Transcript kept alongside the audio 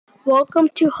Welcome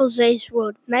to Jose's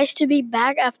World. Nice to be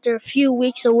back after a few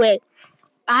weeks away.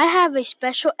 I have a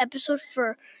special episode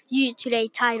for you today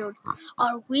titled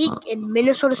Our Week in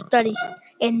Minnesota Studies.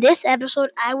 In this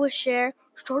episode, I will share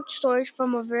short stories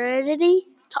from a variety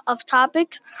of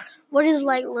topics. What is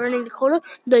like learning Dakota,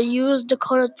 the U.S.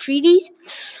 Dakota treaties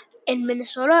in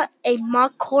Minnesota, a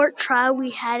mock court trial we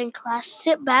had in class.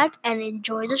 Sit back and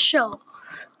enjoy the show.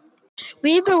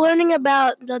 We've been learning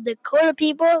about the Dakota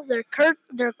people, their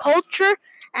culture,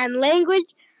 and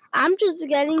language. I'm just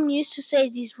getting used to say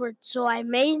these words, so I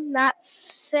may not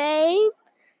say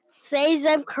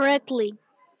them correctly.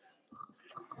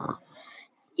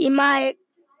 Imakiyapi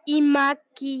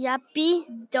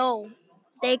do.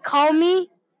 They call me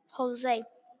Jose.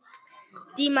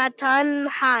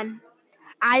 Dimatanhan.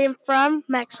 I am from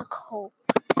Mexico.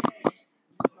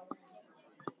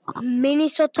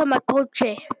 Minnesota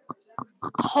Makoche.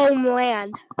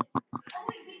 Homeland.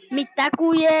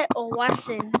 Mitakuye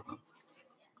Owasin.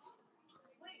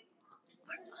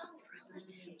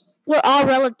 We're all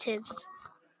relatives.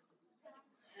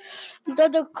 The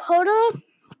Dakota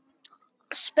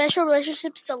special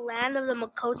relationships to the land of the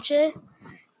Makoche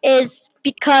is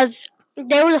because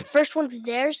they were the first ones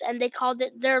theirs and they called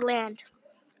it their land.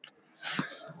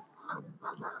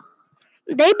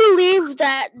 They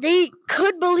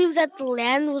could believe that the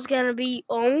land was going to be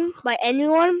owned by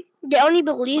anyone. They only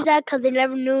believed that because they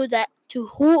never knew that to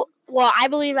who. Well, I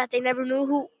believe that they never knew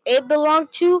who it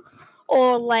belonged to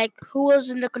or like who was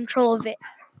in the control of it.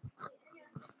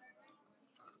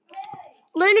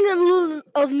 Learning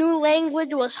a new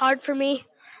language was hard for me,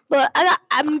 but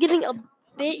I'm getting a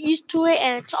bit used to it,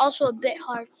 and it's also a bit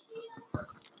hard.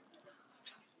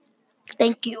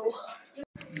 Thank you.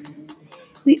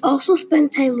 We also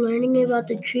spent time learning about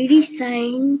the treaty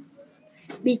signed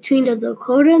between the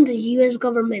Dakota and the U.S.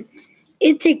 government.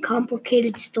 It's a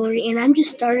complicated story, and I'm just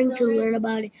starting to learn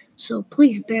about it, so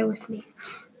please bear with me.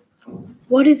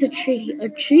 What is a treaty? A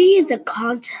treaty is a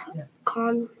contract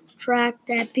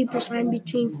that people sign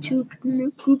between two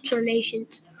groups or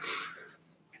nations.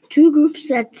 Two groups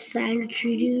that signed a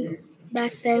treaty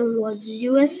back then was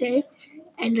USA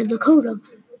and the Dakota.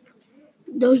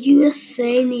 The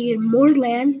USA needed more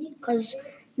land because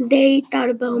they thought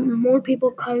about more people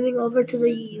coming over to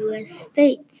the US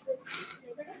states.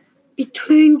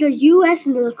 Between the US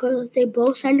and the Dakotas, they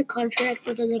both signed a contract,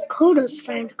 but the Dakotas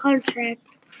signed a contract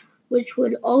which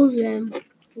would owe them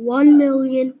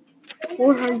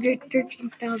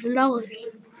 $1,413,000.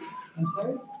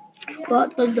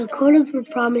 But the Dakotas were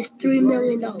promised $3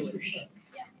 million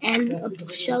and a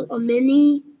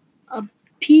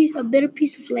piece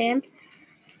of land.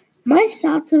 My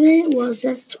thoughts of it was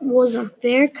that was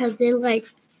unfair because it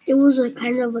was a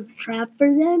kind of a trap for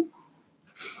them.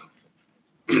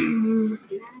 And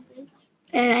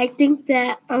I think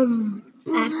that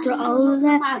after all of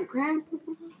that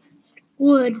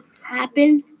would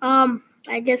happen,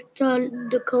 I guess the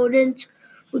Dakotans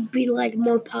would be like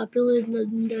more popular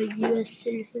than the U.S.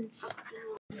 citizens.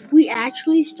 We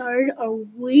actually started our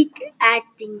week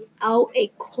acting out a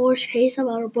court case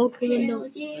about a broken window.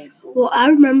 Well, I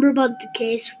remember about the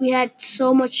case. We had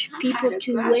so much people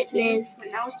to witness.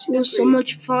 It was so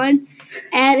much fun,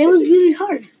 and it was really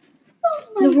hard.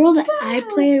 The role that I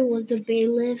played was the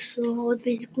bailiff, so I was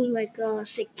basically like a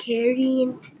security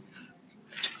and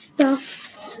stuff.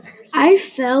 I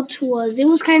felt it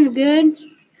was kind of good,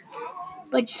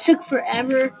 but it took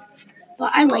forever.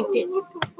 But I liked it.